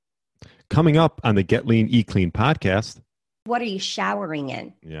Coming up on the Get Lean, Eat Clean podcast. What are you showering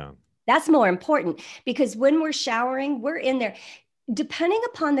in? Yeah. That's more important because when we're showering, we're in there. Depending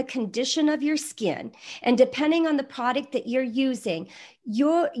upon the condition of your skin and depending on the product that you're using,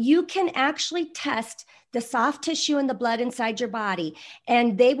 you can actually test the soft tissue and the blood inside your body,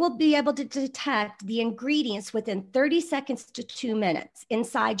 and they will be able to detect the ingredients within 30 seconds to 2 minutes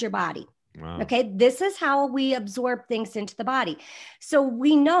inside your body. Wow. Okay, this is how we absorb things into the body. So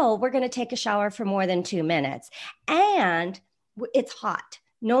we know we're going to take a shower for more than 2 minutes, and it's hot.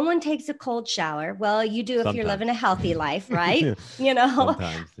 No one takes a cold shower. Well, you do if you're living a healthy life, right? You know,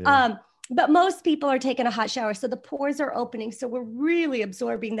 sometimes, yeah. But most people are taking a hot shower. So the pores are opening. So we're really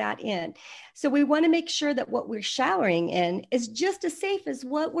absorbing that in. So we want to make sure that what we're showering in is just as safe as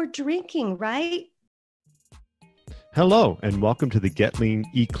what we're drinking, right? Hello, and welcome to the Get Lean,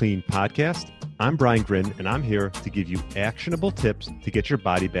 Eat Clean podcast. I'm Brian Grin, and I'm here to give you actionable tips to get your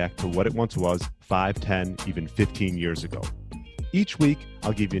body back to what it once was 5, 10, even 15 years ago. Each week,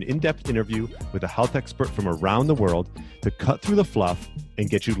 I'll give you an in-depth interview with a health expert from around the world to cut through the fluff and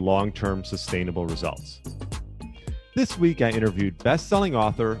get you long-term sustainable results. This week, I interviewed best-selling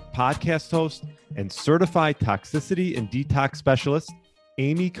author, podcast host, and certified toxicity and detox specialist,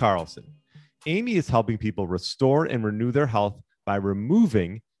 Amy Carlson. Amy is helping people restore and renew their health by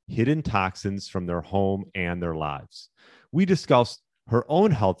removing hidden toxins from their home and their lives. We discussed her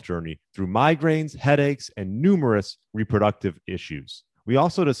own health journey through migraines, headaches, and numerous reproductive issues. We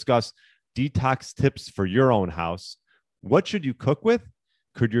also discussed detox tips for your own house. What should you cook with?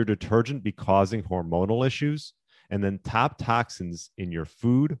 Could your detergent be causing hormonal issues? And then top toxins in your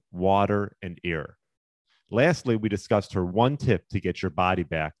food, water, and air. Lastly, we discussed her one tip to get your body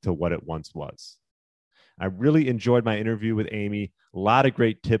back to what it once was. I really enjoyed my interview with Amy. A lot of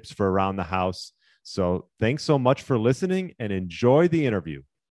great tips for around the house. So thanks so much for listening and enjoy the interview.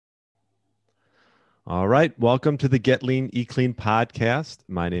 All right. Welcome to the Get Lean, Eat Clean podcast.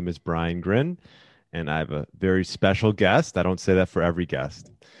 My name is Brian Grin, and I have a very special guest. I don't say that for every guest.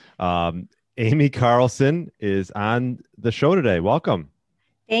 Amy Carlson is on the show today. Welcome.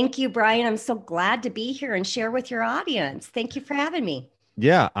 Thank you, Brian. I'm so glad to be here and share with your audience. Thank you for having me.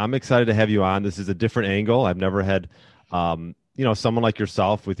 Yeah, I'm excited to have you on. This is a different angle. I've never had, someone like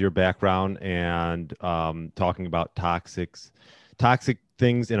yourself with your background and talking about toxic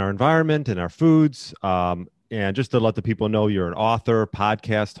things in our environment and our foods. And just to let the people know, you're an author,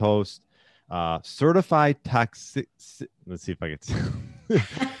 podcast host, certified let's see if I get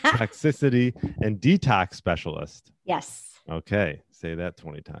toxicity and detox specialist. Yes. Okay. Say that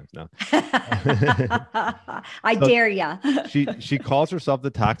 20 times now. I dare ya. She calls herself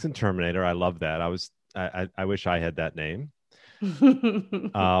the Toxin Terminator. I love that. I wish I had that name.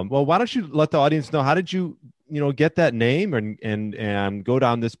 Well, why don't you let the audience know, how did you get that name and go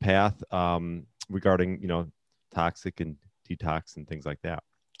down this path regarding toxic and detox and things like that?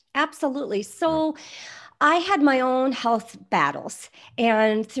 Absolutely. So I had my own health battles,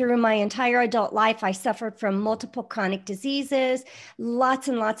 and through my entire adult life, I suffered from multiple chronic diseases, lots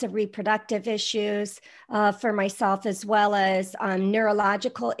and lots of reproductive issues for myself, as well as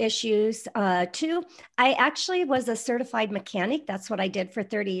neurological issues too. I actually was a certified mechanic. That's what I did for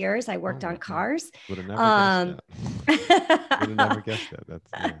 30 years. I worked on cars. Would have never guessed that. Would have never guessed that.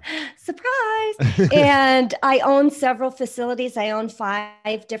 That's surprise. And I own several facilities. I own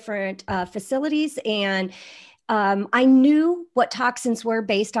 5 different facilities, and I knew what toxins were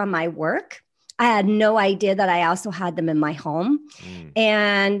based on my work. I had no idea that I also had them in my home.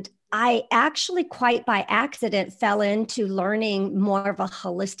 And I actually, quite by accident, fell into learning more of a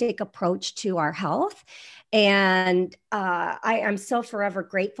holistic approach to our health. And I am so forever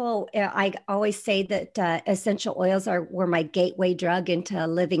grateful. I always say that essential oils were my gateway drug into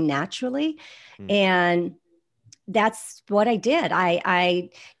living naturally. And that's what I did. I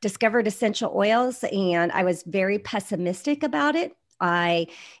discovered essential oils, and I was very pessimistic about it. I,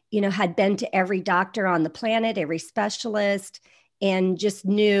 had been to every doctor on the planet, every specialist, and just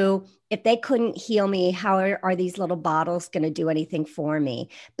knew if they couldn't heal me, how are these little bottles going to do anything for me?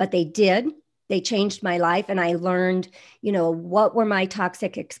 But they did. They changed my life, and I learned, what were my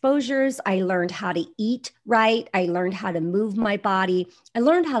toxic exposures. I learned how to eat right. I learned how to move my body. I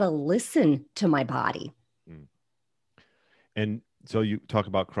learned how to listen to my body. And so you talk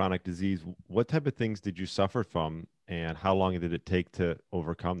about chronic disease. What type of things did you suffer from, and how long did it take to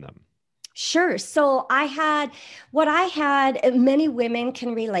overcome them? Sure. So many women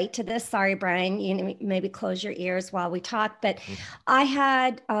can relate to this. Sorry, Brian, you know, maybe close your ears while we talk, but Mhm. I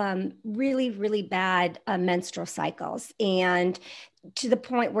had really, really bad menstrual cycles, and to the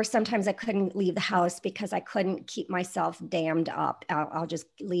point where sometimes I couldn't leave the house because I couldn't keep myself dammed up. I'll just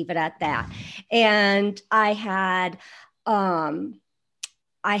leave it at that. And um,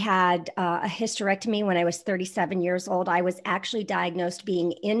 I had a hysterectomy when I was 37 years old. I was actually diagnosed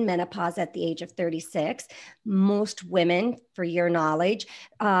being in menopause at the age of 36. Most women, for your knowledge,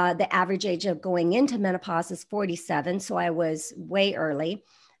 the average age of going into menopause is 47. So I was way early.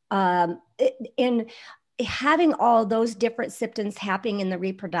 And having all those different symptoms happening in the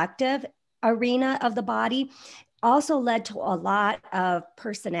reproductive arena of the body also led to a lot of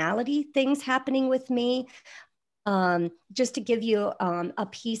personality things happening with me. Just to give you a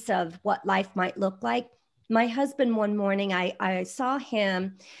piece of what life might look like. My husband, one morning, I saw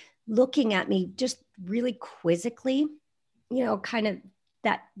him looking at me just really quizzically, you know, kind of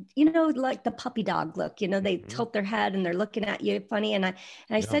that, you know, like the puppy dog look, you know, they Mhm. tilt their head and they're looking at you funny. And I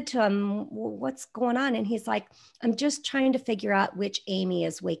Yeah. said to him, "Well, what's going on?" And he's like, "I'm just trying to figure out which Amy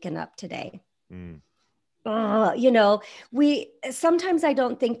is waking up today." Mm. You know, we sometimes I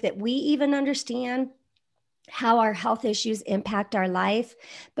don't think that we even understand how our health issues impact our life,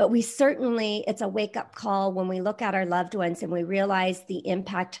 but we certainly, it's a wake up call when we look at our loved ones and we realize the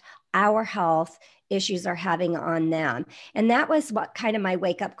impact our health issues are having on them. And that was what kind of my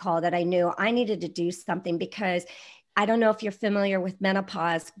wake up call, that I knew I needed to do something. Because I don't know if you're familiar with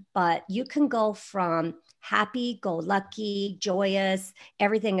menopause, but you can go from happy go lucky, joyous,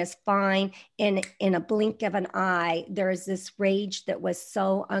 everything is fine, in a blink of an eye there's this rage that was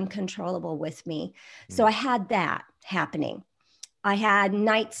so uncontrollable with me. So Mm. I had that happening. I had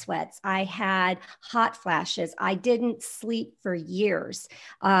night sweats. I had hot flashes. I didn't sleep for years.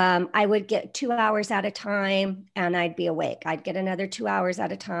 I would get 2 hours at a time and I'd be awake. I'd get another 2 hours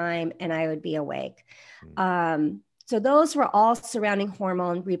at a time and I would be awake. Mm. So those were all surrounding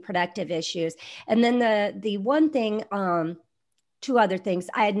hormone reproductive issues. And then the one thing, two other things.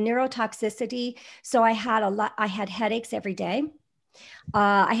 I had neurotoxicity. So I had headaches every day.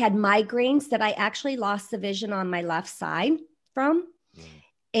 I had migraines that I actually lost the vision on my left side from. Mm.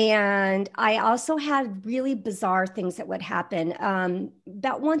 And I also had really bizarre things that would happen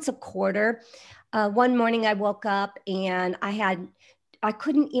about once a quarter. One morning I woke up and I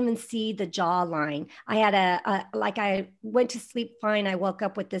couldn't even see the jawline. I had like I went to sleep fine. I woke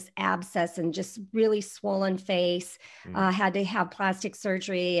up with this abscess and just really swollen face. Mm. Had to have plastic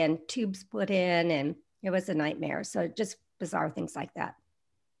surgery and tubes put in, and it was a nightmare. So just bizarre things like that.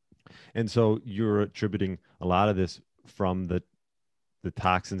 And so you're attributing a lot of this from the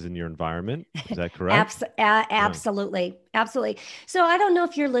toxins in your environment. Is that correct? Yeah. Absolutely, absolutely. So I don't know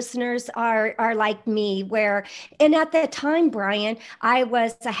if your listeners are like me, where, and at that time, Brian, I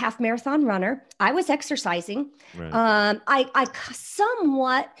was a half marathon runner. I was exercising. Right. I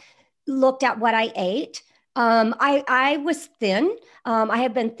somewhat looked at what I ate. I was thin. I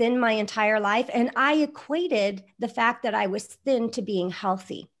have been thin my entire life, and I equated the fact that I was thin to being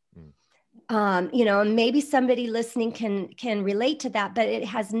healthy. Mm. You know, maybe somebody listening can relate to that, but it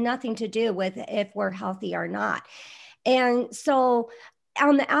has nothing to do with if we're healthy or not. And so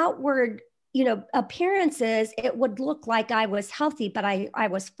on the outward, you know, appearances, it would look like I was healthy, but I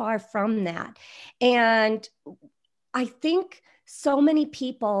was far from that. And I think so many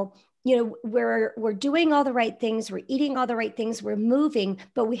people, you know, we're doing all the right things, we're eating all the right things, we're moving,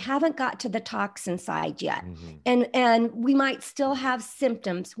 but we haven't got to the toxin side yet. Mm-hmm. And we might still have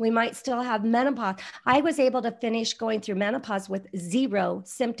symptoms. We might still have menopause. I was able to finish going through menopause with zero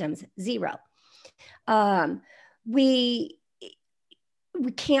symptoms, zero. Um, we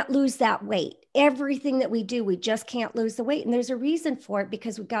we can't lose that weight. Everything that we do, we just can't lose the weight. And there's a reason for it,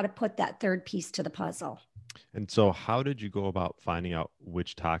 because we've got to put that third piece to the puzzle. And so how did you go about finding out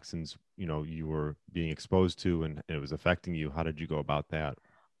which toxins, you were being exposed to and it was affecting you? How did you go about that?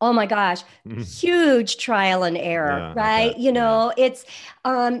 Oh my gosh, huge trial and error, Yeah, I right? bet. Yeah. It's,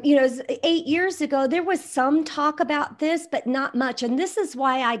 8 years ago, there was some talk about this, but not much. And this is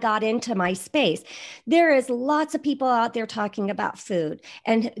why I got into my space. There is lots of people out there talking about food,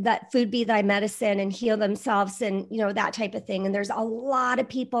 and that food be thy medicine and heal themselves, and, that type of thing. And there's a lot of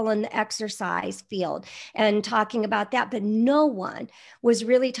people in the exercise field and talking about that, but no one was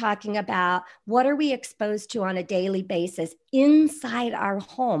really talking about what are we exposed to on a daily basis inside our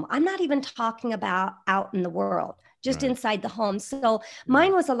home. I'm not even talking about out in the world, just Right. inside the home. So Yeah.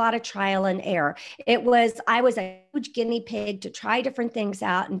 mine was a lot of trial and error. I was a huge guinea pig to try different things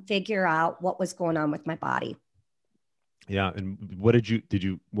out and figure out what was going on with my body. Yeah. And what did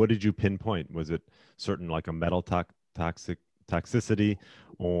you pinpoint? Was it certain like a metal toxic toxicity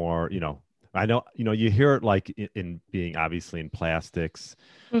or, I know, you hear it like in being obviously in plastics,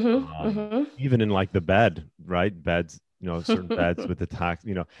 Mm-hmm. even in like the bed, right? Beds, certain beds with the tox,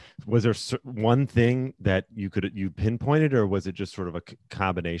 was there one thing that you pinpointed, or was it just sort of a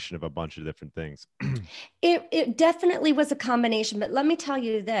combination of a bunch of different things? It definitely was a combination, but let me tell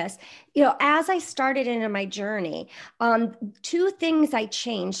you this, as I started into my journey, two things I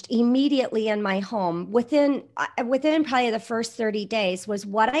changed immediately in my home within probably the first 30 days was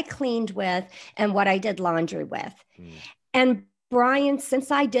what I cleaned with and what I did laundry with. Mm. And Brian,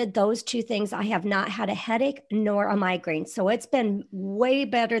 since I did those two things, I have not had a headache nor a migraine. So it's been way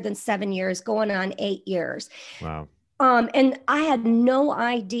better than 7 years, going on 8 years. Wow. And I had no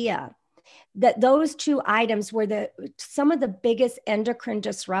idea that those two items were some of the biggest endocrine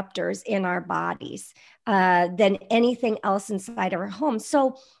disruptors in our bodies than anything else inside of our home.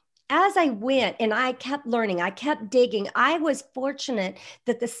 So as I went and I kept learning, I kept digging, I was fortunate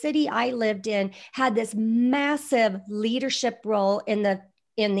that the city I lived in had this massive leadership role in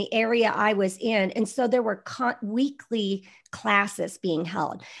the area I was in. And so there were weekly classes being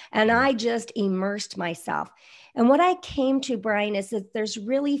held, and I just immersed myself. And what I came to, Brian, is that there's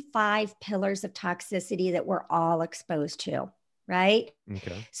really 5 pillars of toxicity that we're all exposed to, right?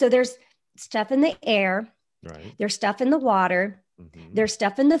 Okay. So there's stuff in the air, Right. there's stuff in the water, there's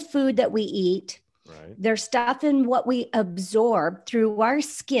stuff in the food that we eat, Right. there's stuff in what we absorb through our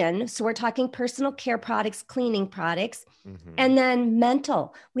skin. So we're talking personal care products, cleaning products, and then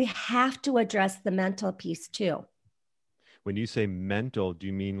mental. We have to address the mental piece too. When you say mental, do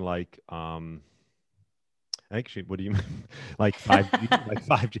you mean like actually, what do you mean? Like 5G, like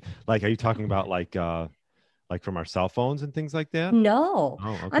 5G, like, are you talking about like from our cell phones and things like that? No,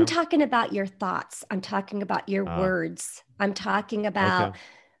 Oh, okay. I'm talking about your thoughts. I'm talking about your words. I'm talking about,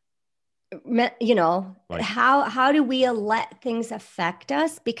 Like, how do we let things affect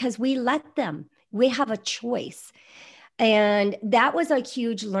us? Because we let them. We have a choice. And that was a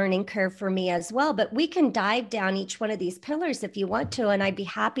huge learning curve for me as well. But we can dive down each one of these pillars if you want to. And I'd be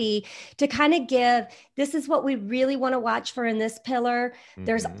happy to kind of this is what we really want to watch for in this pillar.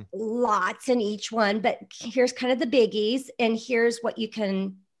 There's lots in each one, but here's kind of the biggies. And here's what you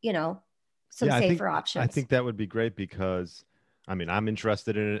can, some safer options. I think that would be great because, I mean, I'm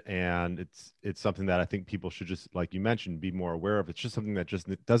interested in it, and it's something that I think people should just, like you mentioned, be more aware of. It's just something that just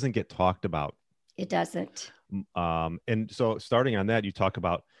doesn't get talked about. It doesn't. And so starting on that, you talk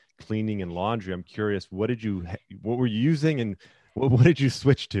about cleaning and laundry. I'm curious, what were you using, and what did you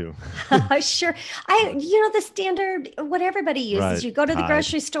switch to? Sure. The standard, what everybody uses. Right. You go to the Tide.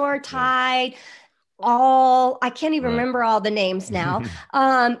 Grocery store, Tide, I can't even remember all the names now.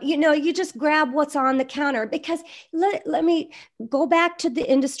 You just grab what's on the counter, because let me go back to the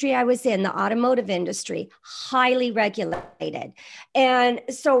industry I was in, the automotive industry, highly regulated. And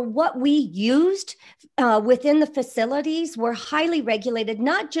so what we used within the facilities were highly regulated,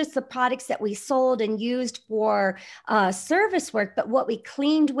 not just the products that we sold and used for service work, but what we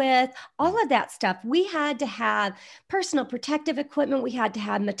cleaned with, all of that stuff. We had to have personal protective equipment. We had to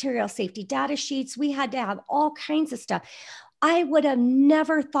have material safety data sheets. We had to have all kinds of stuff. I would have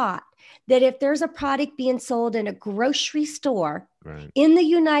never thought that if there's a product being sold in a grocery store in the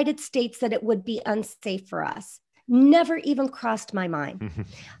United States, that it would be unsafe for us. Never even crossed my mind.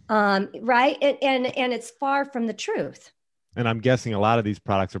 Right. And it's far from the truth. And I'm guessing a lot of these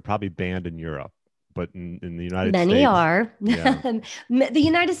products are probably banned in Europe, but in the United States. Many are. Yeah. The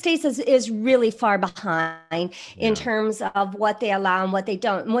United States is really far behind in terms of what they allow and what they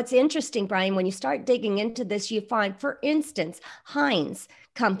don't. And what's interesting, Brian, when you start digging into this, you find, for instance, Heinz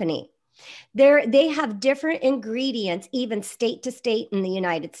Company, they have different ingredients, even state to state in the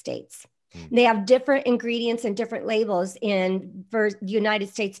United States. They have different ingredients and different labels in the United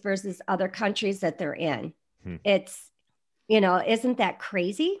States versus other countries that they're in. It's, isn't that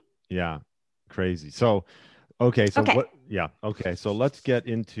crazy? Yeah. Crazy. So, okay. So Okay. So let's get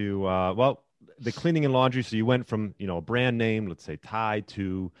into, the cleaning and laundry. So you went from, a brand name, let's say Tide,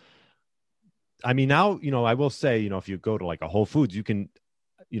 to, I mean, now, I will say, if you go to like a Whole Foods, you can,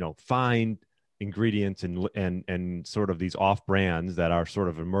 find ingredients and sort of these off brands that are sort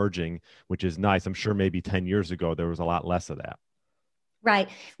of emerging, which is nice. I'm sure maybe 10 years ago, there was a lot less of that. Right.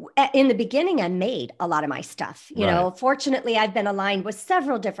 In the beginning, I made a lot of my stuff. Fortunately, I've been aligned with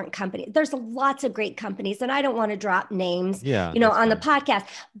several different companies. There's lots of great companies, and I don't want to drop names, on the podcast.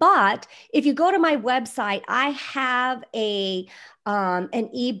 But if you go to my website, I have a an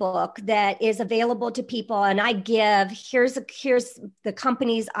ebook that is available to people, and I give here's the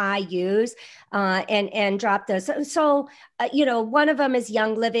companies I use, and drop those. So one of them is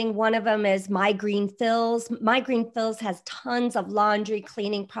Young Living, one of them is My Green Fills. My Green Fills has tons of laundry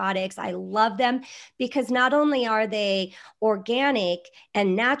cleaning products. I love them because not only are they organic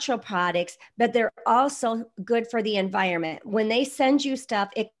and natural products, but they're also good for the environment. When they send you stuff,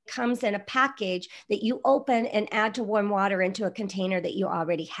 it comes in a package that you open and add to warm water into a container that you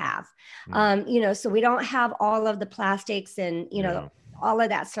already have. So we don't have all of the plastics and, all of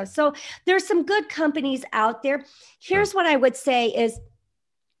that stuff. So there's some good companies out there. Here's what I would say is,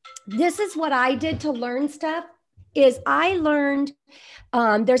 this is what I did to learn stuff. Is I learned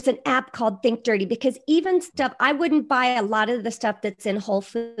there's an app called Think Dirty, because even stuff, I wouldn't buy a lot of the stuff that's in Whole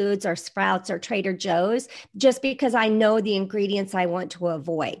Foods or Sprouts or Trader Joe's just because I know the ingredients I want to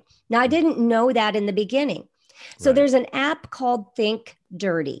avoid. Now, I didn't know that in the beginning. So there's an app called Think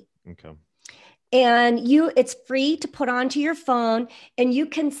Dirty. Okay. And it's free to put onto your phone, and you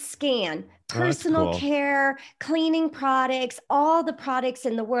can scan personal care, cleaning products, all the products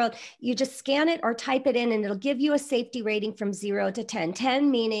in the world. You just scan it or type it in, and it'll give you a safety rating from 0 to 10. 10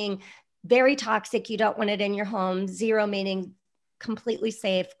 meaning very toxic, you don't want it in your home. 0 meaning completely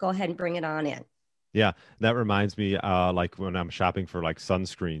safe. Go ahead and bring it on in. Yeah, that reminds me, like when I'm shopping for like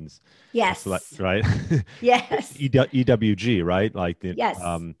sunscreens. Yes. Right. Yes. EWG, right? Yes.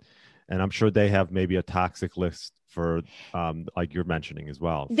 And I'm sure they have maybe a toxic list for, like you're mentioning as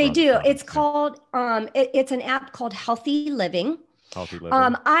well. They do. It's called, it's an app called Healthy Living. Healthy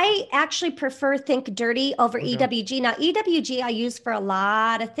Living. I actually prefer Think Dirty over EWG. Now, EWG I use for a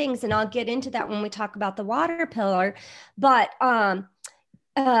lot of things, and I'll get into that when we talk about the water pillar. But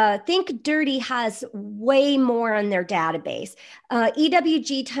Think Dirty has way more on their database.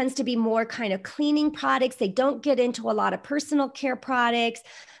 EWG tends to be more kind of cleaning products. They don't get into a lot of personal care products,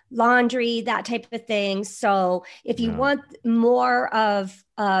 laundry, that type of thing. So if you want more of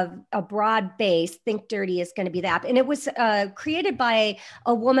a broad base, Think Dirty is going to be the app. And it was created by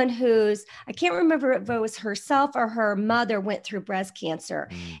a woman who's, I can't remember if it was herself or her mother went through breast cancer.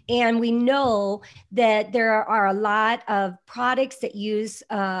 And we know that there are a lot of products that use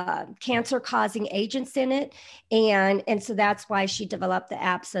cancer causing agents in it. And so that's why she developed the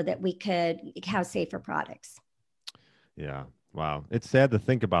app, so that we could have safer products. Yeah. Wow. It's sad to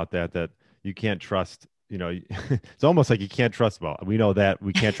think about that you can't trust, it's almost like you can't trust, well, we know that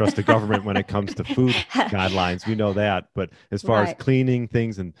we can't trust the government when it comes to food guidelines. We know that. But as far as cleaning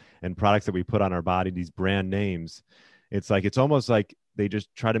things and products that we put on our body, these brand names, it's almost like they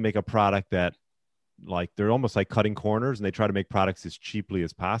just try to make a product that, like, they're almost like cutting corners, and they try to make products as cheaply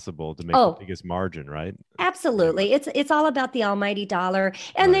as possible to make the biggest margin, right? Absolutely. It's all about the almighty dollar.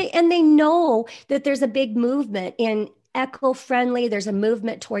 And they know that there's a big movement in eco-friendly. There's a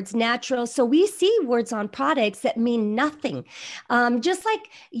movement towards natural. So we see words on products that mean nothing. Just like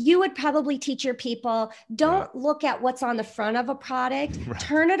you would probably teach your people, don't look at what's on the front of a product,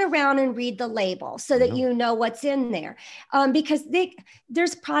 turn it around and read the label so that you know what's in there. Because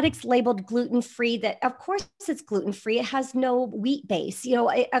there's products labeled gluten-free that, of course, it's gluten-free. It has no wheat base.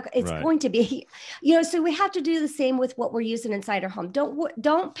 It's going to be, so we have to do the same with what we're using inside our home.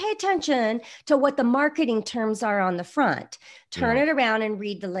 Don't pay attention to what the marketing terms are on the front. Turn it around and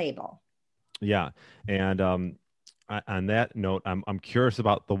read the label. Yeah. And on that note, I'm curious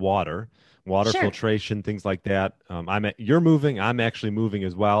about the water filtration, things like that. You're moving, I'm actually moving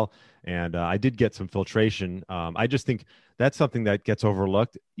as well. And I did get some filtration. I just think that's something that gets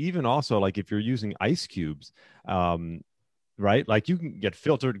overlooked. Even also, like if you're using ice cubes, right? Like you can get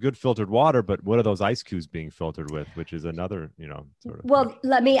good filtered water, but what are those ice cubes being filtered with? Which is another, sort of. Well,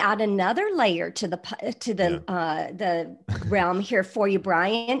 let me add another layer to the realm here for you,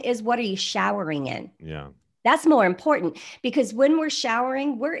 Brian. Is what are you showering in? Yeah, that's more important, because when we're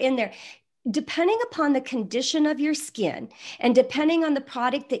showering, we're in there. Depending upon the condition of your skin and depending on the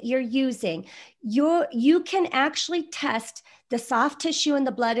product that you're using, you can actually test the soft tissue and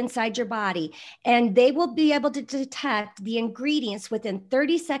the blood inside your body, and they will be able to detect the ingredients within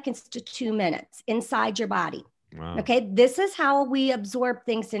 30 seconds to 2 minutes inside your body. Wow. Okay, this is how we absorb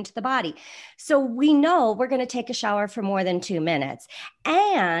things into the body. So we know we're going to take a shower for more than 2 minutes,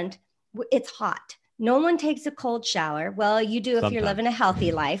 and it's hot. No one takes a cold shower. Well, you do if you're living a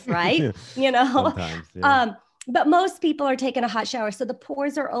healthy life, right? Sometimes, yeah. But most people are taking a hot shower. So the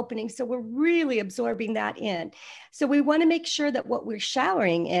pores are opening. So we're really absorbing that in. So we want to make sure that what we're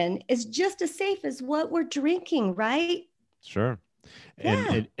showering in is just as safe as what we're drinking, right? Sure.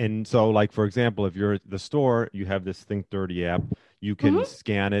 And so, like, for example, if you're at the store, you have this Think Dirty app, you can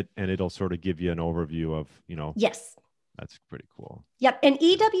scan it and it'll sort of give you an overview of, Yes. That's pretty cool. Yep. And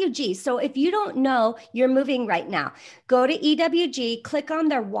EWG. So if you don't know, you're moving right now, go to EWG, click on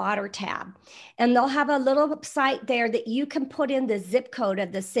their water tab, and they'll have a little site there that you can put in the zip code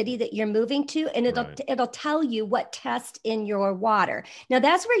of the city that you're moving to, and it'll tell you what test in your water. Now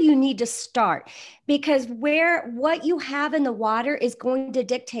that's where you need to start, because what you have in the water is going to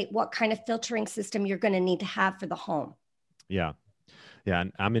dictate what kind of filtering system you're going to need to have for the home. Yeah. Yeah,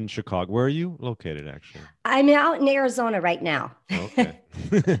 and I'm in Chicago. Where are you located, actually? I'm out in Arizona right now. Okay.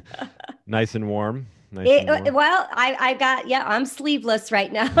 Nice and warm. Well, I'm sleeveless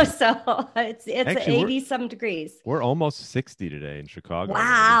right now. So it's actually, 80 some degrees. We're almost 60 today in Chicago.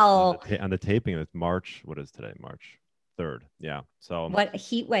 Wow. On the taping, it's March. What is today? March 3rd. Yeah. So what a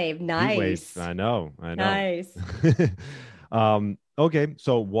heat wave. Nice. Heat wave. I know. Nice. Okay.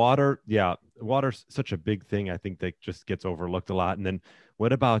 So water's such a big thing. I think that just gets overlooked a lot. And then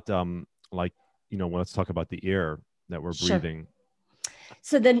what about let's talk about the air that we're breathing.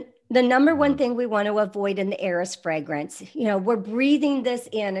 So the number one thing we want to avoid in the air is fragrance. We're breathing this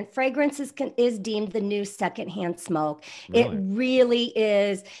in, and fragrance is deemed the new secondhand smoke. Really? It really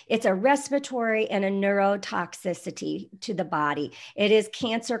is. It's a respiratory and a neurotoxicity to the body. It is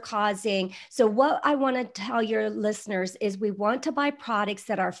cancer causing. So what I want to tell your listeners is we want to buy products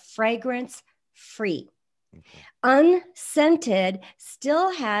that are fragrance free. Okay. Unscented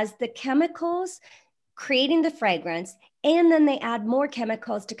still has the chemicals creating the fragrance, and then they add more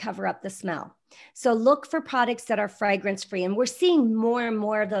chemicals to cover up the smell. So look for products that are fragrance free. And we're seeing more and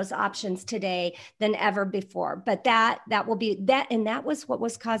more of those options today than ever before. But that will be that. And that was what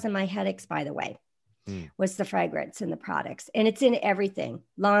was causing my headaches, by the way, was the fragrance in the products. And it's in everything: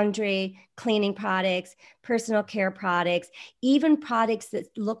 laundry, cleaning products, personal care products, even products that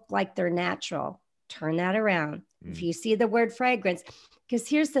look like they're natural. Turn that around. If you see the word fragrance, because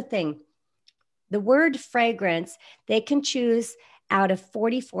here's the thing. The word fragrance, they can choose out of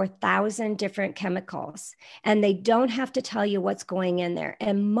 44,000 different chemicals, and they don't have to tell you what's going in there.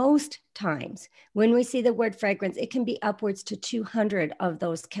 And most times when we see the word fragrance, it can be upwards to 200 of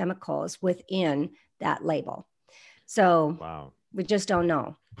those chemicals within that label. So wow. We just don't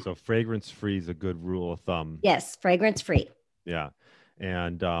know. So fragrance free is a good rule of thumb. Yes, fragrance free. Yeah.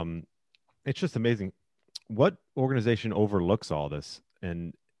 And it's just amazing. What organization overlooks all this?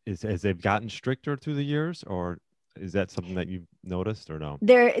 And has they've gotten stricter through the years, or is that something that you've noticed or no?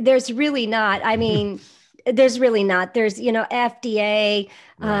 There's really not. I mean, there's really not. There's, FDA,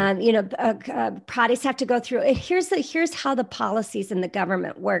 right. Products have to go through. Here's how the policies in the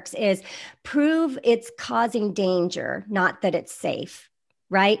government works is prove it's causing danger, not that it's safe.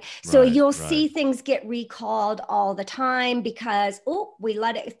 Right. So you'll see things get recalled all the time because, we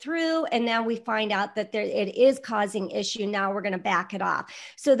let it through. And now we find out that it is causing issue. Now we're going to back it off.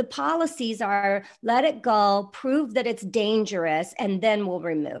 So the policies are let it go, prove that it's dangerous, and then we'll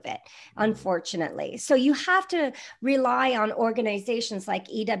remove it, unfortunately. So you have to rely on organizations like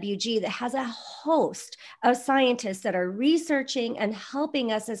EWG that has a host of scientists that are researching and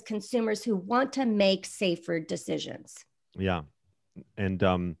helping us as consumers who want to make safer decisions. Yeah.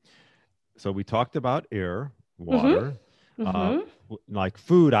 And so we talked about air, water, like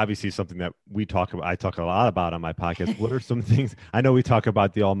food, obviously something that we talk about. I talk a lot about on my podcast. What are some things? I know we talk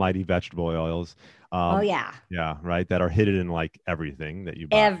about the almighty vegetable oils. Yeah, right. That are hidden in like everything that you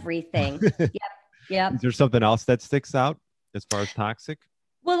buy. Everything. Yep. Is there something else that sticks out as far as toxic?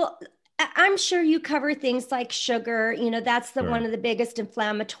 Well, I'm sure you cover things like sugar. That's one of the biggest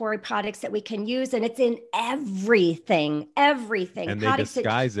inflammatory products that we can use. And it's in everything. And they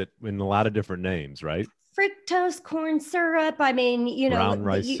disguise it in a lot of different names, right? Fructose corn syrup. I mean, brown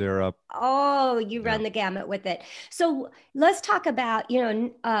rice syrup. Oh, you run the gamut with it. So let's talk about,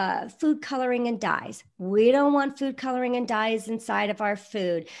 food coloring and dyes. We don't want food coloring and dyes inside of our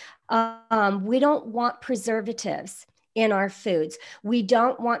food. We don't want preservatives in our foods. We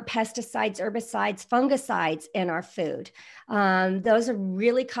don't want pesticides, herbicides, fungicides in our food. Those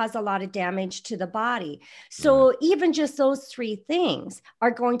really cause a lot of damage to the body. So even just those three things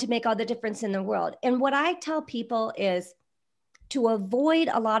are going to make all the difference in the world. And what I tell people is to avoid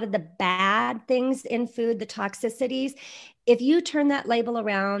a lot of the bad things in food, the toxicities. If you turn that label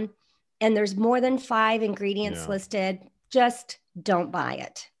around and there's more than 5 ingredients listed, just don't buy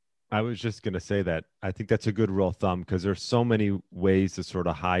it. I was just going to say that I think that's a good rule of thumb because there's so many ways to sort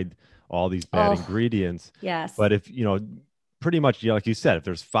of hide all these bad ingredients. Yes. But if, pretty much, like you said, if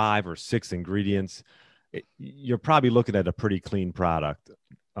there's 5 or 6 ingredients, you're probably looking at a pretty clean product.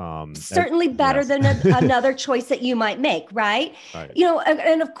 Certainly better than another choice that you might make, right? Right.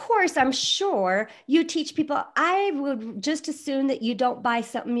 And of course, I'm sure you teach people. I would just assume that you don't buy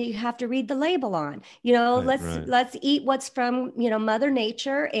something you have to read the label on. Let's eat what's from Mother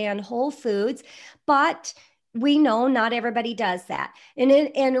Nature and whole foods, but we know not everybody does that.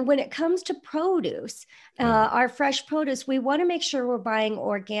 And when it comes to produce, our fresh produce, we want to make sure we're buying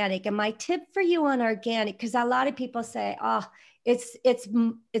organic. And my tip for you on organic, because a lot of people say, oh,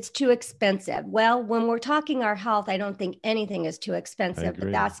 it's too expensive. Well, when we're talking our health, I don't think anything is too expensive,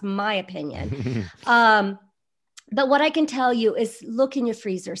 but that's my opinion. But what I can tell you is look in your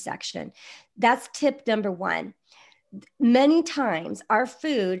freezer section. That's tip number one. Many times our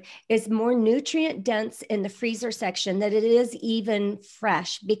food is more nutrient dense in the freezer section than it is even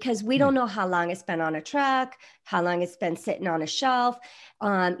fresh, because we don't know how long it's been on a truck, how long it's been sitting on a shelf.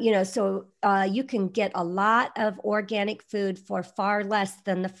 So you can get a lot of organic food for far less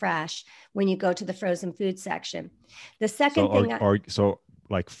than the fresh when you go to the frozen food section. The second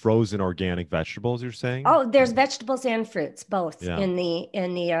like frozen organic vegetables, you're saying? Oh, there's vegetables and fruits, both in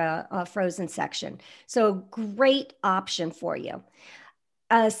the frozen section. So great option for you.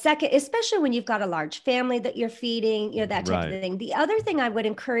 Second, especially when you've got a large family that you're feeding, that type of thing. The other thing I would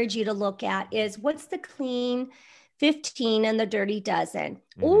encourage you to look at is what's the clean 15 and the dirty dozen,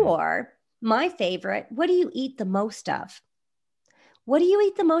 or my favorite, what do you eat the most of? What do you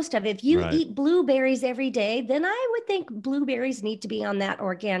eat the most of? If you eat blueberries every day, then I would think blueberries need to be on that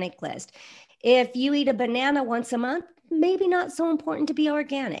organic list. If you eat a banana once a month, maybe not so important to be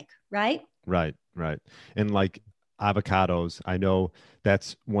organic, right? Right. And like avocados, I know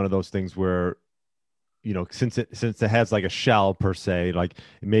that's one of those things where, since it has like a shell per se, like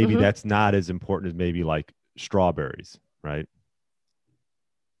maybe that's not as important as maybe like strawberries, right?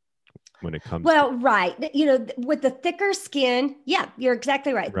 When it comes right. With the thicker skin, you're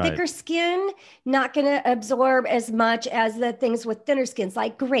exactly right. Thicker skin, not going to absorb as much as the things with thinner skins,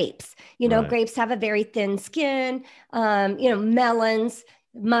 like grapes. Grapes have a very thin skin. Melons,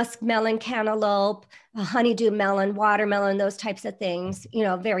 musk melon, cantaloupe, honeydew melon, watermelon, those types of things,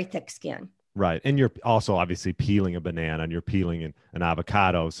 very thick skin. Right. And you're also obviously peeling a banana and you're peeling an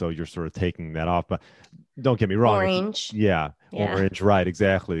avocado. So you're sort of taking that off. But don't get me wrong. Orange. Orange. Right.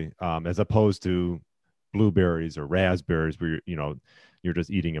 Exactly. As opposed to blueberries or raspberries where you're just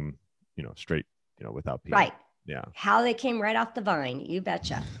eating them, straight, without peeling. Right. Yeah. How they came right off the vine. You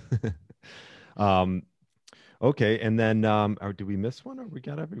betcha. Okay. And then, did we miss one or we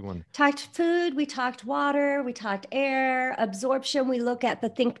got everyone? Talked food, we talked water, we talked air, absorption. We look at the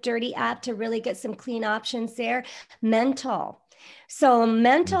Think Dirty app to really get some clean options there. Mental. So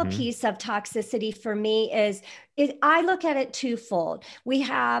mental piece of toxicity for me is I look at it twofold. We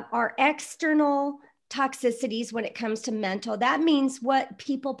have our external toxicities when it comes to mental. That means what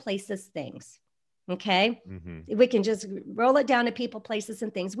people, places, things. Okay. We can just roll it down to people, places,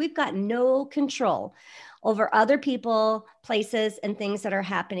 and things. We've got no control over other people, places, and things that are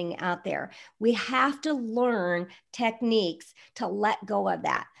happening out there. We have to learn techniques to let go of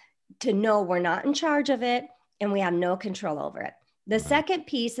that, to know we're not in charge of it and we have no control over it. The second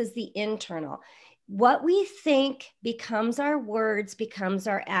piece is the internal. What we think becomes our words, becomes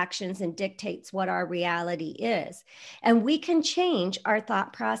our actions, and dictates what our reality is. And we can change our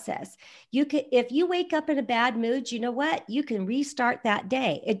thought process. If you wake up in a bad mood, you know what? You can restart that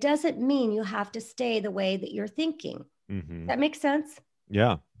day. It doesn't mean you have to stay the way that you're thinking. That makes sense?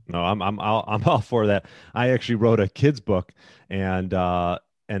 Yeah. No, I'm all for that. I actually wrote a kid's book, and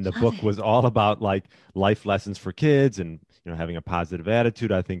the book was all about like life lessons for kids and having a positive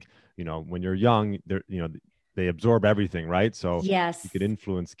attitude. I think when you're young, they absorb everything, right? So you could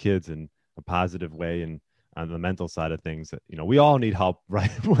influence kids in a positive way, and on the mental side of things, we all need help, right?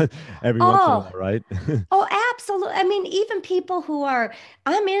 Every once in a while, right? Absolutely. I mean, even people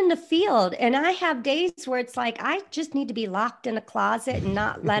I'm in the field and I have days where it's like, I just need to be locked in a closet and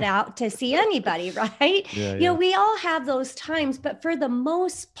not let out to see anybody, right? We all have those times, but for the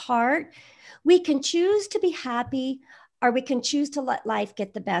most part, we can choose to be happy, or we can choose to let life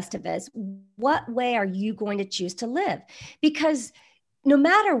get the best of us. What way are you going to choose to live? Because no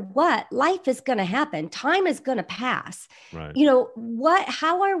matter what, life is going to happen. Time is going to pass. Right.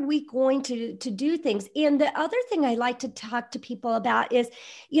 How are we going to do things? And the other thing I like to talk to people about is,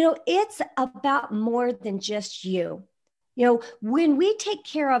 it's about more than just you. When we take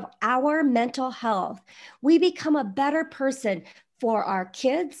care of our mental health, we become a better person for our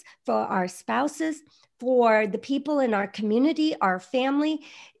kids, for our spouses, for the people in our community, our family.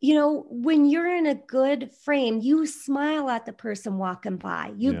 When you're in a good frame, you smile at the person walking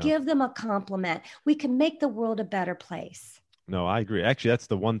by, you give them a compliment. We can make the world a better place. No, I agree. Actually, that's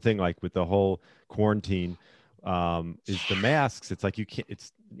the one thing, like with the whole quarantine, is the masks. It's like you can't,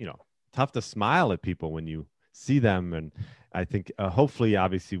 it's, tough to smile at people when you see them. And I think hopefully,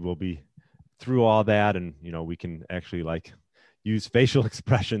 obviously, we'll be through all that, and, we can actually like use facial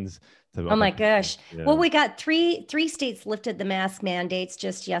expressions to. Oh my gosh. Yeah. Well, we got three states lifted the mask mandates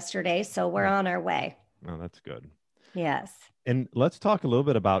just yesterday, so we're on our way. Oh, that's good. Yes. And let's talk a little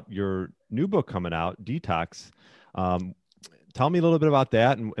bit about your new book coming out, Detox. Tell me a little bit about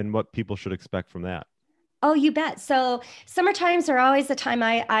that and what people should expect from that. Oh, you bet. So summer times are always the time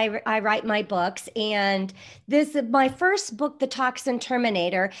I write my books. And this, my first book, The Toxin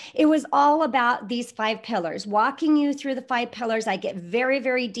Terminator, it was all about these 5 pillars, walking you through the 5 pillars. I get very,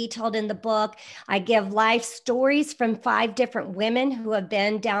 very detailed in the book. I give life stories from 5 different women who have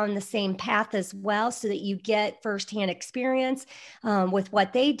been down the same path as well, so that you get firsthand experience with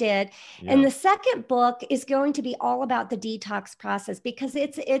what they did. Yeah. And the second book is going to be all about the detox process, because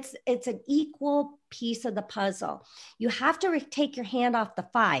it's an equal piece of the puzzle. You have to take your hand off the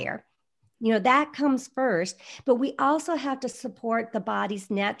fire. That comes first, but we also have to support the body's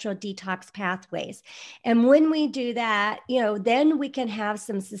natural detox pathways. And when we do that, then we can have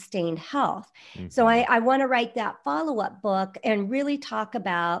some sustained health. Mm-hmm. So I want to write that follow-up book and really talk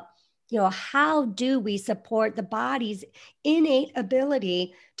about, how do we support the body's innate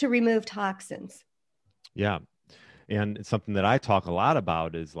ability to remove toxins? Yeah. And it's something that I talk a lot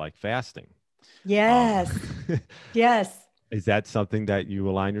about is like fasting. Yes. Yes. Is that something that you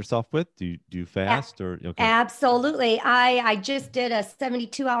align yourself with? Do you fast or? Okay. Absolutely. I just did a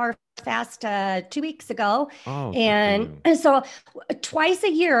 72-hour fast 2 weeks ago. Oh, and so twice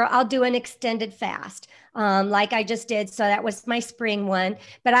a year, I'll do an extended fast. Like I just did. So that was my spring one,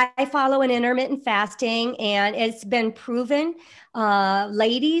 but I follow an intermittent fasting, and it's been proven.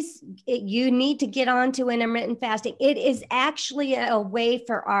 Ladies, you need to get on to intermittent fasting. It is actually a way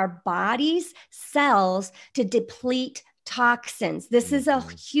for our body's cells to deplete toxins. This is a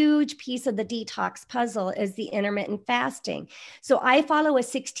huge piece of the detox puzzle, is the intermittent fasting. So I follow a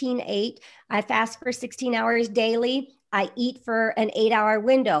 16-8. I fast for 16 hours daily. I eat for an 8-hour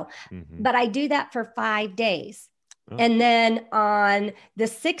window, but I do that for 5 days. Oh. And then on the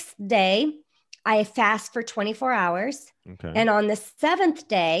 6th day, I fast for 24 hours. Okay. And on the 7th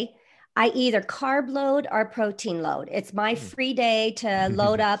day, I either carb load or protein load. It's my free day to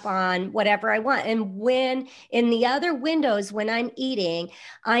load up on whatever I want. And when in the other windows, when I'm eating,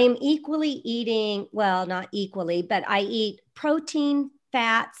 I am equally eating, well, not equally, but I eat protein,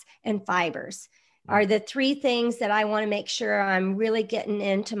 fats, and fibers are the 3 things that I want to make sure I'm really getting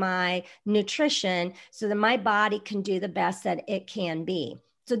into my nutrition so that my body can do the best that it can be.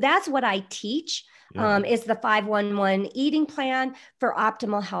 So that's what I teach. Is the 5-1-1 eating plan for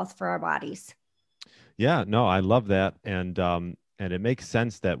optimal health for our bodies. Yeah, no, I love that. And it makes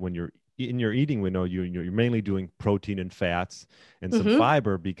sense that when you're in your eating window, you're mainly doing protein and fats and some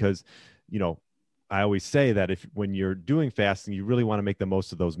fiber, because, I always say that when you're doing fasting, you really want to make the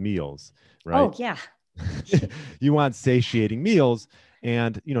most of those meals, right? Oh, yeah. You want satiating meals.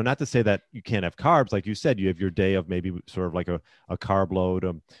 And, not to say that you can't have carbs. Like you said, you have your day of maybe sort of like a carb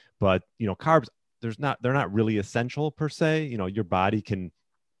load. But, carbs, they're not really essential per se. Your body can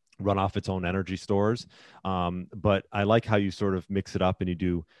run off its own energy stores. But I like how you sort of mix it up and you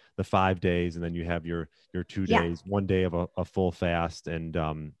do the 5 days, and then you have your 2 days, 1 day of a full fast, and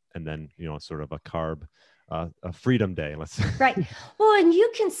then, sort of a carb, a freedom day. Right. Well, and you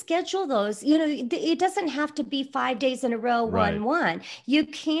can schedule those, it doesn't have to be 5 days in a row, one. You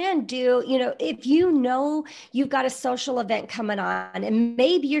can do, if you've got a social event coming on, and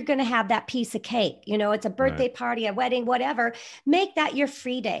maybe you're going to have that piece of cake, it's a birthday party, a wedding, whatever, make that your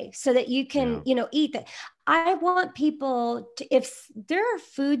free day so that you can, eat that. I want people to, if there are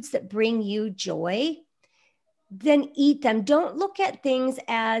foods that bring you joy, then eat them. Don't look at things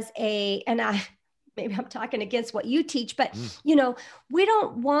as maybe I'm talking against what you teach, but we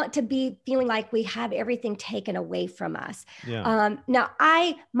don't want to be feeling like we have everything taken away from us. Yeah. Now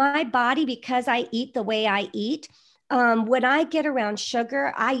my body, because I eat the way I eat, when I get around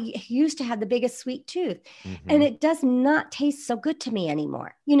sugar, I used to have the biggest sweet tooth, and it does not taste so good to me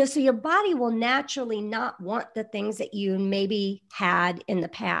anymore. So your body will naturally not want the things that you maybe had in the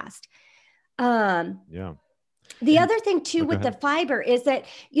past. Yeah. The other thing too with the fiber is that,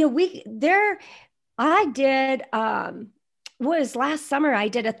 I did, last summer, I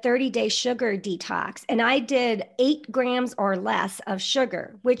did a 30-day sugar detox, and I did 8 grams or less of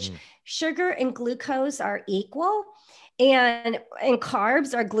sugar, which sugar and glucose are equal, and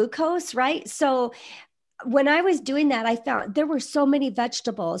carbs are glucose, right? So when I was doing that, I found there were so many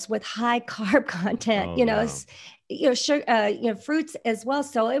vegetables with high carb content, sugar, fruits as well.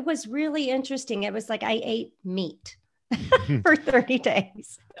 So it was really interesting. It was like I ate meat for 30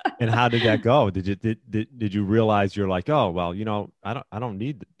 days. And how did that go? Did you realize you're like, oh, well, I don't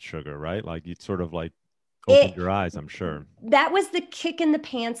need the sugar, right? Like you sort of like opened your eyes, I'm sure. That was the kick in the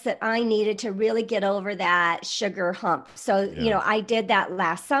pants that I needed to really get over that sugar hump. So, I did that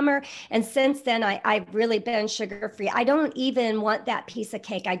last summer. And since then, I've really been sugar free. I don't even want that piece of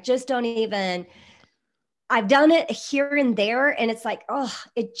cake. I just don't even. I've done it here and there, and it's like, oh,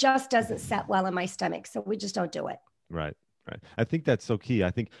 it just doesn't set well in my stomach. So we just don't do it. Right. Right. I think that's so key.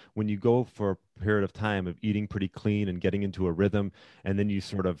 I think when you go for a period of time of eating pretty clean and getting into a rhythm, and then you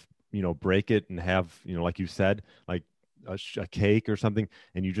sort of, break it and have, like you said, like a cake or something,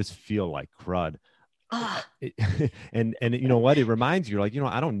 and you just feel like crud. And you know what? It reminds you, like,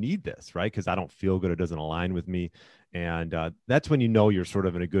 I don't need this, right? Because I don't feel good. It doesn't align with me. And that's when you're sort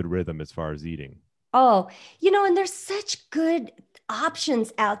of in a good rhythm as far as eating. Oh, and there's such good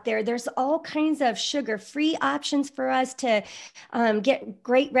options out there. There's all kinds of sugar-free options for us to get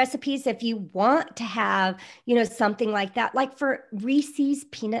great recipes if you want to have, something like that. Like for Reese's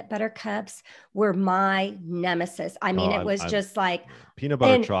peanut butter cups were my nemesis. I mean, it was just like peanut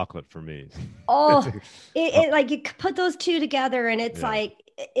butter chocolate for me. It like you put those two together and it's like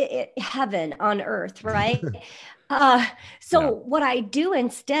heaven on earth, right? What I do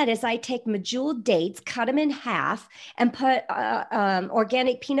instead is I take medjool dates, cut them in half, and put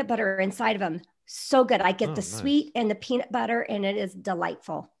organic peanut butter inside of them. So good. I get the sweet and the peanut butter, and it is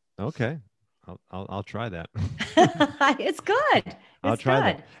delightful. Okay. I'll try that. It's good. I'll try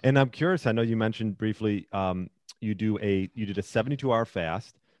that. And I'm curious, I know you mentioned briefly, you did a 72-hour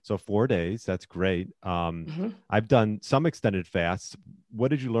fast. So 4 days. That's great. I've done some extended fasts. What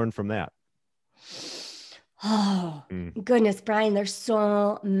did you learn from that? Oh, goodness, Brian, there's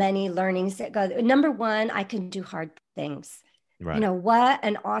so many learnings that go. Number one, I can do hard things. Right. What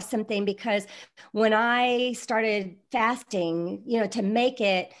an awesome thing, because when I started fasting, to make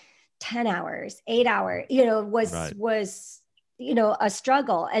it 10 hours, 8 hours, was a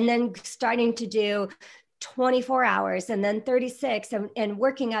struggle. And then starting to do 24 hours and then 36 and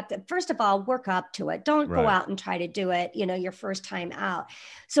working up first of all, work up to it. Don't go out and try to do it, your first time out.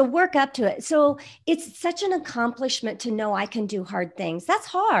 So work up to it. So it's such an accomplishment to know I can do hard things. That's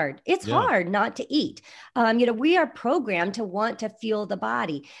hard. It's hard not to eat. We are programmed to want to fuel the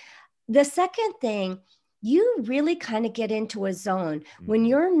body. The second thing, you really kind of get into a zone when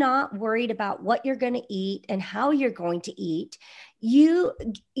you're not worried about what you're going to eat and how you're going to eat.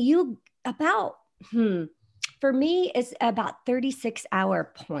 For me, it's about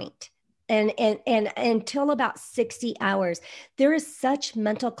 36-hour point. And until about 60 hours, there is such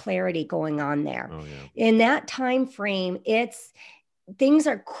mental clarity going on there. Oh, yeah. In that time frame, things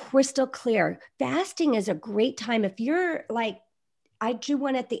are crystal clear. Fasting is a great time. If you're like, I do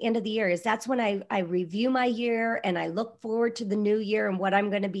one at the end of the year, that's when I review my year and I look forward to the new year and what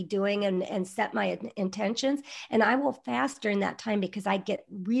I'm going to be doing and set my intentions. And I will fast during that time because I get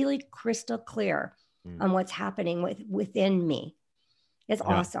really crystal clear on what's happening within me. It's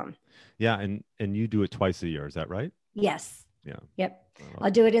awesome. Yeah. And you do it twice a year. Is that right? Yes. Yeah. Yep. I'll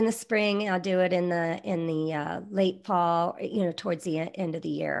do it in the spring. I'll do it in the late fall, towards the end of the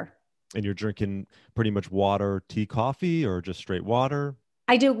year. And you're drinking pretty much water, tea, coffee, or just straight water?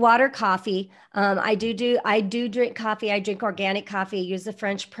 I do water, coffee. I do drink coffee. I drink organic coffee. I use the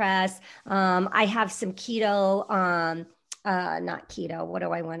French press. I have some keto, not keto. What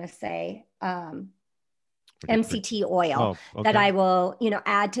do I want to say? MCT oil that I will,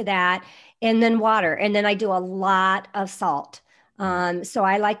 add to that, and then water. And then I do a lot of salt. So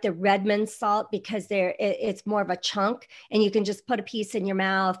I like the Redmond salt because it's more of a chunk and you can just put a piece in your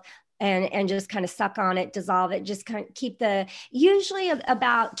mouth and just kind of suck on it, dissolve it, just kind of keep usually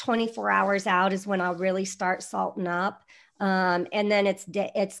about 24 hours out is when I'll really start salting up. And then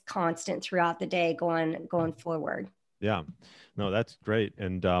it's constant throughout the day going forward. Yeah, no, that's great.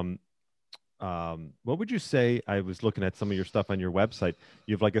 And, what would you say? I was looking at some of your stuff on your website.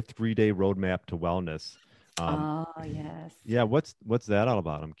 You have like a 3-day roadmap to wellness. Yes. Yeah. What's that all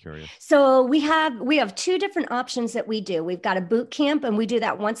about? I'm curious. So we have 2 different options that we do. We've got a boot camp and we do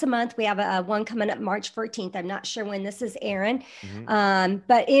that once a month. We have one coming up March 14th. I'm not sure when this is airing.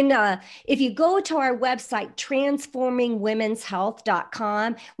 But if you go to our website,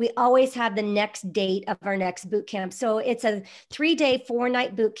 transformingwomenshealth.com, we always have the next date of our next boot camp. So it's a 3-day,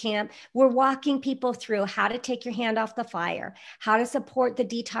 4-night boot camp. We're walking people through how to take your hand off the fire, how to support the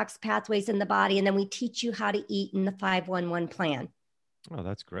detox pathways in the body. And then we teach you how to eat in the 5-1-1 plan. Oh,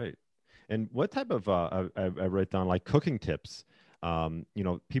 that's great. And what type of, I write down like cooking tips,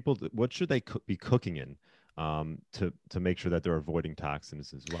 people, what should they be cooking in? to make sure that they're avoiding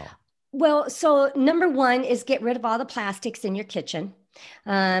toxins as well? Well, so number one is get rid of all the plastics in your kitchen.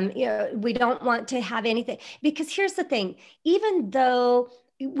 We don't want to have anything, because here's the thing, even though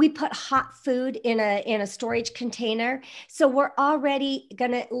we put hot food in a storage container, so we're already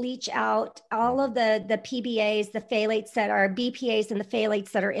going to leach out all of the PBAs, the phthalates that are BPAs, and the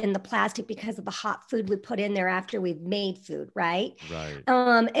phthalates that are in the plastic because of the hot food we put in there after we've made food, right? Right.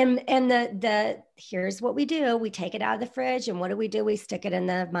 And the here's what we do. We take it out of the fridge, and what do? We stick it in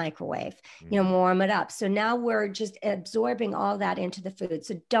the microwave, warm it up. So now we're just absorbing all that into the food.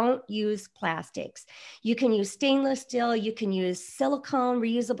 So don't use plastics. You can use stainless steel. You can use silicone,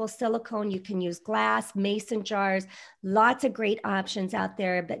 reusable silicone. You can use glass, mason jars, lots of great options out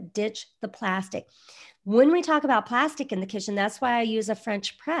there, but ditch the plastic. When we talk about plastic in the kitchen, that's why I use a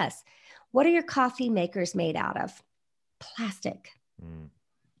French press. What are your coffee makers made out of? Plastic.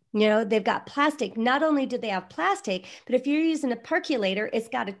 They've got plastic. Not only do they have plastic, but if you're using a percolator, it's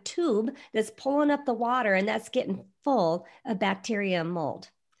got a tube that's pulling up the water, and that's getting full of bacteria and mold.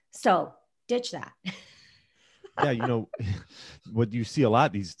 So ditch that. Yeah, what you see a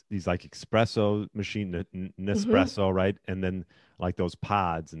lot, these like espresso machine, Nespresso, right? And then like those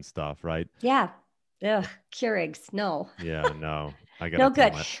pods and stuff, right? Yeah. Ugh, Keurigs, no. Yeah, no. I got no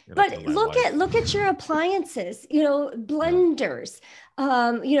good. But look at your appliances, blenders.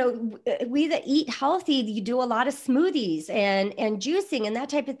 We that eat healthy, you do a lot of smoothies and juicing and that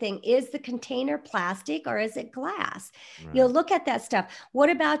type of thing. Is the container plastic or is it glass? Right. Look at that stuff.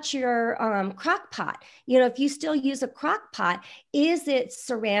 What about your crock pot? If you still use a crock pot, is it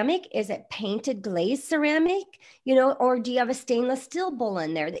ceramic? Is it painted glazed ceramic? Or do you have a stainless steel bowl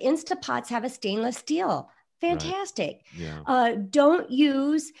in there? The Instapots have a stainless steel. Fantastic. Right. Yeah. Don't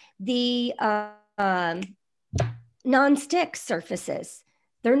use the non-stick surfaces.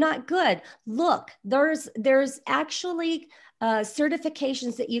 They're not good. Look, there's actually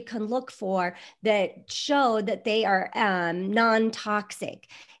certifications that you can look for that show that they are non-toxic.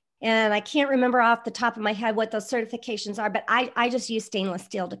 And I can't remember off the top of my head what those certifications are, but I just use stainless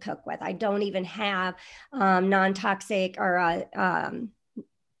steel to cook with. I don't even have non-toxic or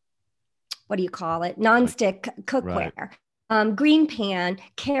what do you call it? Non-stick cookware. Right. Green Pan,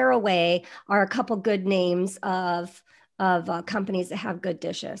 Caraway are a couple good names of companies that have good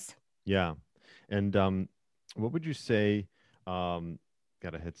dishes. Yeah. And what would you say?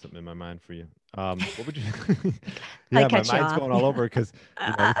 Got to hit something in my mind for you. What would you? Yeah, my mind's going all over because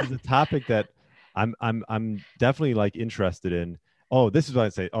this is a topic that I'm definitely like interested in. Oh, this is what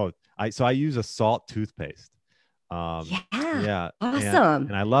I'd say. Oh, I use a salt toothpaste. Yeah, awesome.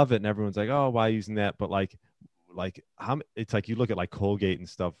 And I love it. And everyone's like, oh, why using that? But like how it's like you look at like Colgate and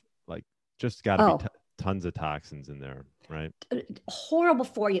stuff, like just got to be tons of toxins in there, right? Horrible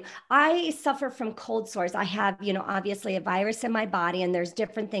for you. I suffer from cold sores. I have, obviously a virus in my body, and there's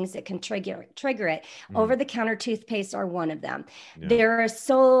different things that can trigger it. Over-the-counter toothpaste are one of them. Yeah. There are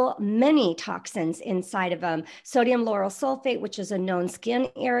so many toxins inside of them. Sodium lauryl sulfate, which is a known skin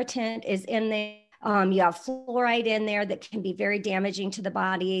irritant, is in there. You have fluoride in there that can be very damaging to the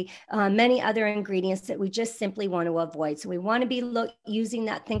body, many other ingredients that we just simply want to avoid. So we want to be using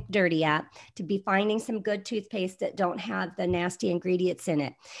that Think Dirty app to be finding some good toothpaste that don't have the nasty ingredients in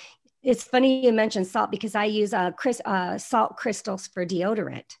it. It's funny you mentioned salt because I use salt crystals for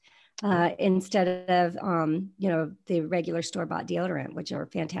deodorant instead of, the regular store-bought deodorant, which are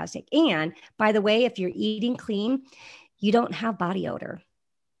fantastic. And by the way, if you're eating clean, you don't have body odor.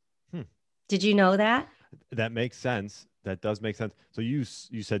 Did you know that? That makes sense. That does make sense. So you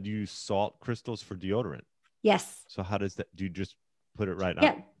said you use salt crystals for deodorant. Yes. So how does that? Do you just put it right on?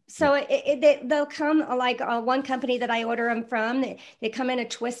 Yeah. So they'll come like one company that I order them from. They come in a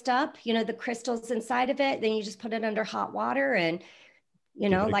twist up. The crystals inside of it. Then you just put it under hot water and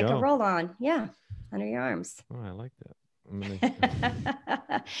like a roll on. Yeah, under your arms. Oh, I like that.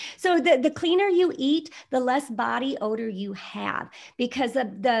 So the cleaner you eat, the less body odor you have, because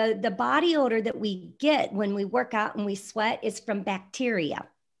the body odor that we get when we work out and we sweat is from bacteria.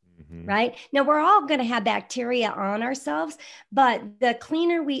 Right? Now we're all going to have bacteria on ourselves, but the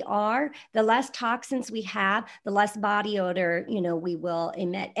cleaner we are, the less toxins we have, the less body odor, we will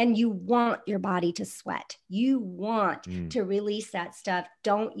emit. And you want your body to sweat. You want to release that stuff.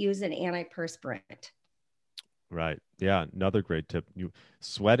 Don't use an antiperspirant. Right. Yeah. Another great tip.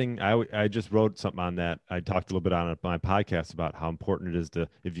 Sweating. I just wrote something on that. I talked a little bit on my podcast about how important it is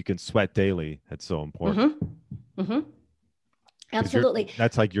if you can sweat daily, that's so important. Absolutely.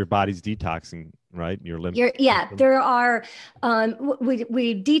 That's like your body's detoxing right? Your lymph. There are,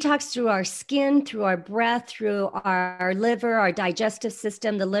 we detox through our skin, through our breath, through our liver, our digestive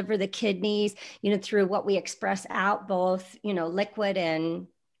system, the liver, the kidneys, through what we express out, both, liquid and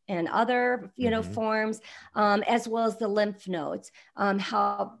other, forms, as well as the lymph nodes,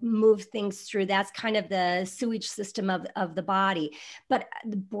 help move things through. That's kind of the sewage system of the body. But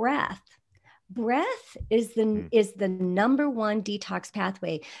the breath is the number one detox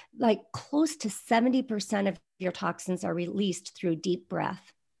pathway. Like close to 70% of your toxins are released through deep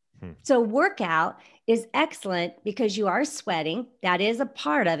breath. So workout is excellent because you are sweating. That is a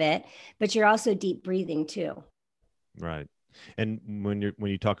part of it, but you're also deep breathing too. Right. And when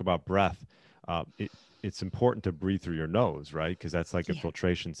you talk about breath, it's important to breathe through your nose, right? Because that's like a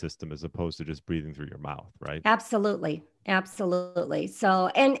filtration system as opposed to just breathing through your mouth, right? Absolutely. So,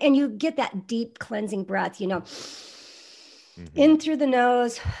 and you get that deep cleansing breath, in through the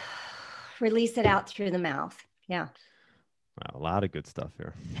nose, release it out through the mouth. Yeah. Wow, a lot of good stuff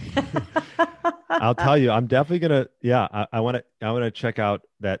here. I'll tell you, I'm definitely going to, I want to check out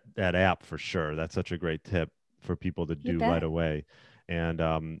that app for sure. That's such a great tip for people to do right away.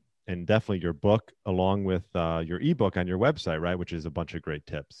 And definitely your book along with your ebook on your website, right? Which is a bunch of great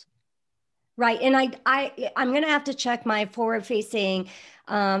tips. Right. And I'm going to have to check my forward facing,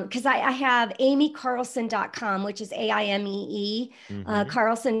 because I have amycarlson.com, which is AIMEE,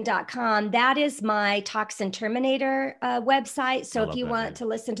 Carlson.com. That is my Toxin Terminator website. So if you want to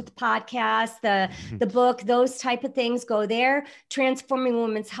listen to the podcast, the book, those type of things, go there. Transforming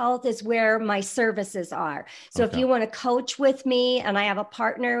Women's Health is where my services are. So if you want to coach with me, and I have a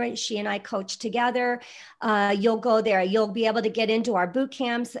partner, she and I coach together, you'll go there. You'll be able to get into our boot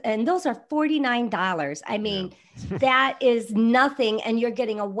camps, and those are $49. I mean, that is nothing. And you're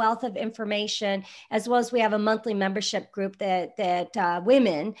getting a wealth of information, as well as we have a monthly membership group that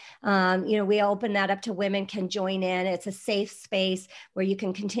women, we open that up to women can join in. It's a safe space where you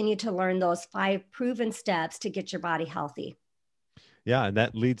can continue to learn those 5 proven steps to get your body healthy. Yeah. And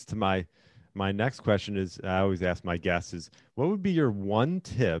that leads to my next question is, I always ask my guests is, what would be your one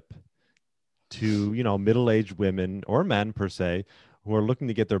tip to, middle-aged women or men per se, who are looking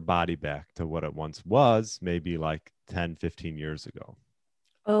to get their body back to what it once was, maybe like 10, 15 years ago?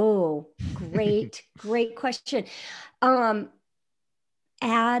 Oh, great question. Add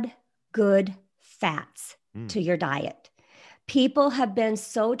good fats to your diet. People have been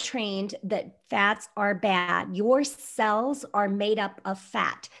so trained that fats are bad. Your cells are made up of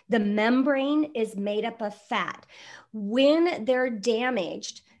fat. The membrane is made up of fat. When they're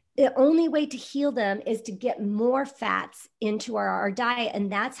damaged, the only way to heal them is to get more fats into our diet. And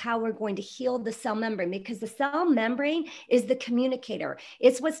that's how we're going to heal the cell membrane, because the cell membrane is the communicator.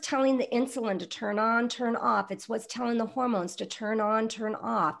 It's what's telling the insulin to turn on, turn off. It's what's telling the hormones to turn on, turn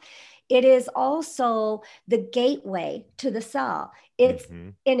off. It is also the gateway to the cell.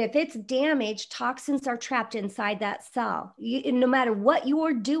 And if it's damaged, toxins are trapped inside that cell. No matter what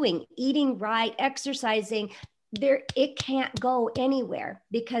you're doing, eating right, exercising, it can't go anywhere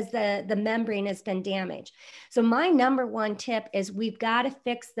because the membrane has been damaged. So my number one tip is we've got to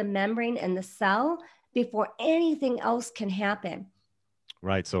fix the membrane and the cell before anything else can happen.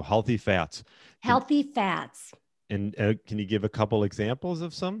 Right. So healthy fats. And can you give a couple examples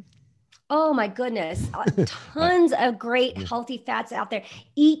of some? Oh my goodness. Tons of great healthy fats out there.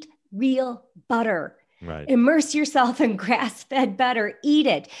 Eat real butter. Right. Immerse yourself in grass-fed butter. Eat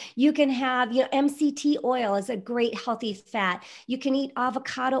it. You can have, MCT oil is a great healthy fat. You can eat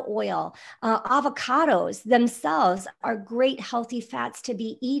avocado oil. Avocados themselves are great healthy fats to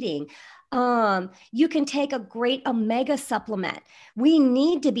be eating. You can take a great omega supplement. We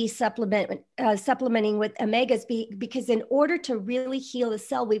need to be supplementing with omegas because in order to really heal the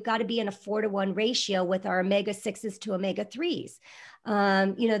cell, we've got to be in a 4-to-1 ratio with our omega-6s to omega-3s.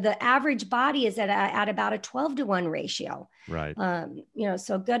 The average body is at about a 12-to-1 ratio. Right.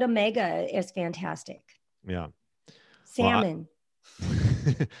 So good omega is fantastic. Yeah. Salmon.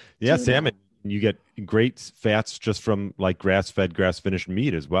 Yeah. Salmon. You get great fats just from like grass-fed, grass-finished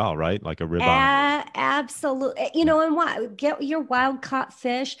meat as well, right? Like a ribeye. Absolutely. And get your wild-caught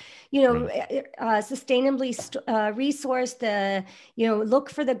fish, sustainably resourced, look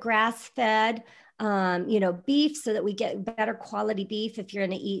for the grass-fed, beef so that we get better quality beef. If you're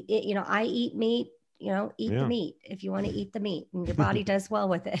going to eat, I eat meat, eat the meat if you want to eat the meat and your body does well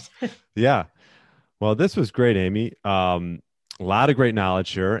with it. Yeah. Well, this was great, Amy. A lot of great knowledge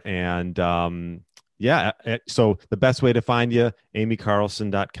here. And so the best way to find you,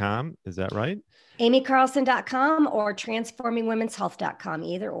 amycarlson.com. Is that right? amycarlson.com or transformingwomenshealth.com,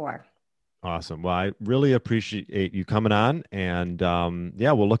 either or. Awesome. Well, I really appreciate you coming on, and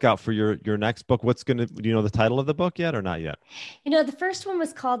yeah, we'll look out for your next book. Do you know the title of the book yet or not yet? The first one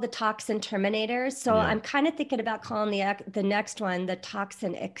was called The Toxin Terminator. So Yeah. I'm kind of thinking about calling the next one The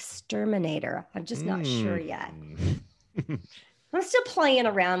Toxin Exterminator. I'm just not sure yet. I'm still playing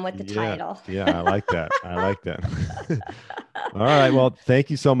around with the title. Yeah, I like that. I like that. All right. Well,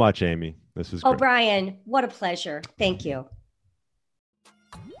 thank you so much, Amy. This was great. Brian, what a pleasure. Thank you.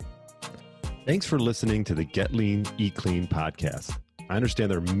 Thanks for listening to the Get Lean, Eat Clean podcast. I understand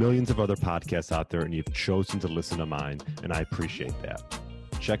there are millions of other podcasts out there, and you've chosen to listen to mine, and I appreciate that.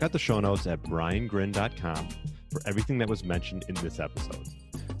 Check out the show notes at briangrin.com for everything that was mentioned in this episode.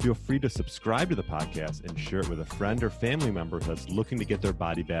 Feel free to subscribe to the podcast and share it with a friend or family member that's looking to get their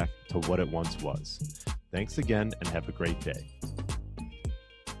body back to what it once was. Thanks again, and have a great day.